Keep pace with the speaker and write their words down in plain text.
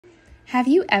Have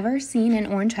you ever seen an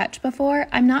orange hutch before?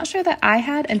 I'm not sure that I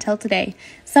had until today.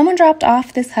 Someone dropped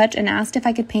off this hutch and asked if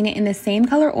I could paint it in the same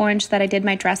color orange that I did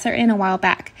my dresser in a while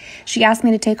back. She asked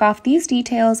me to take off these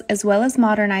details as well as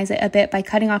modernize it a bit by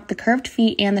cutting off the curved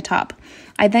feet and the top.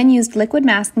 I then used liquid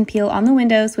masking peel on the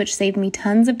windows, which saved me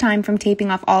tons of time from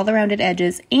taping off all the rounded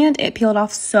edges, and it peeled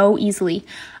off so easily.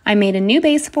 I made a new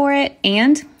base for it,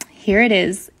 and here it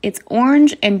is. It's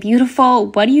orange and beautiful.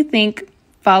 What do you think?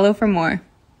 Follow for more.